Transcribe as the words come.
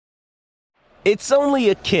It's only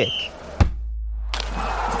a kick,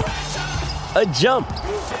 a jump,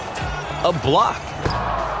 a block.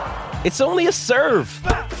 It's only a serve.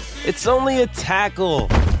 It's only a tackle,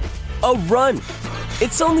 a run.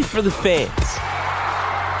 It's only for the fans.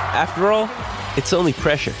 After all, it's only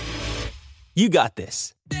pressure. You got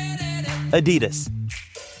this. Adidas.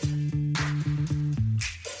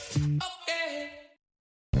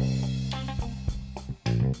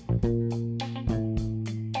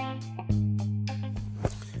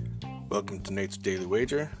 Welcome to Nate's Daily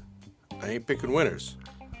Wager. I ain't picking winners,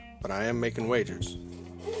 but I am making wagers.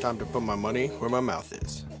 Time to put my money where my mouth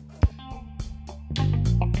is.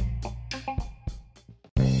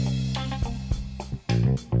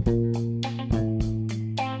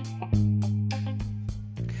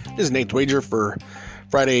 This is Nate's Wager for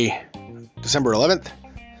Friday, December 11th,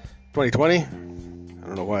 2020. I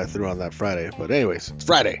don't know why I threw on that Friday, but anyways, it's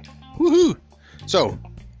Friday. Woohoo! So,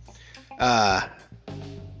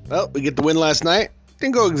 well, we get the win last night.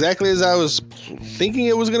 Didn't go exactly as I was thinking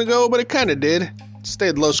it was going to go, but it kind of did. It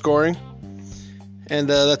stayed low scoring. And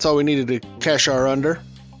that's all we needed to cash our under.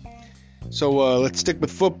 So let's stick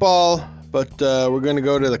with football, but we're going to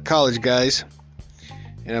go to the college guys.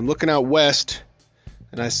 And I'm looking out west,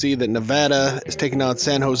 and I see that Nevada is taking on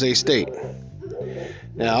San Jose State.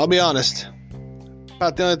 Now, I'll be honest.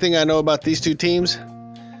 About the only thing I know about these two teams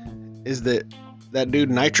is that dude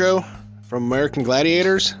Nitro from American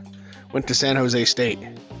Gladiators went to San Jose State.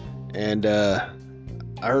 And I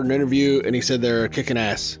heard an interview, and he said they're kicking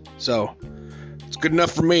ass. So, it's good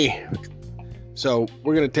enough for me. So,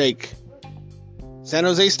 we're going to take San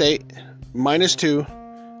Jose State -2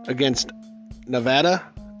 against Nevada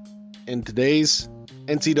in today's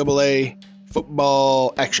NCAA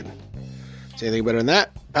football action. Say anything better than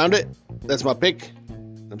that? Pound it. That's my pick.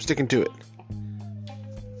 I'm sticking to it.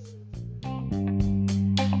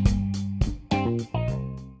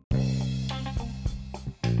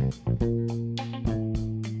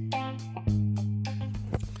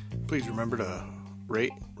 Please remember to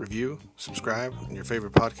rate, review, subscribe in your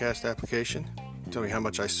favorite podcast application. Tell me how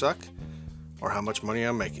much I suck or how much money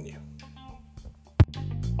I'm making you.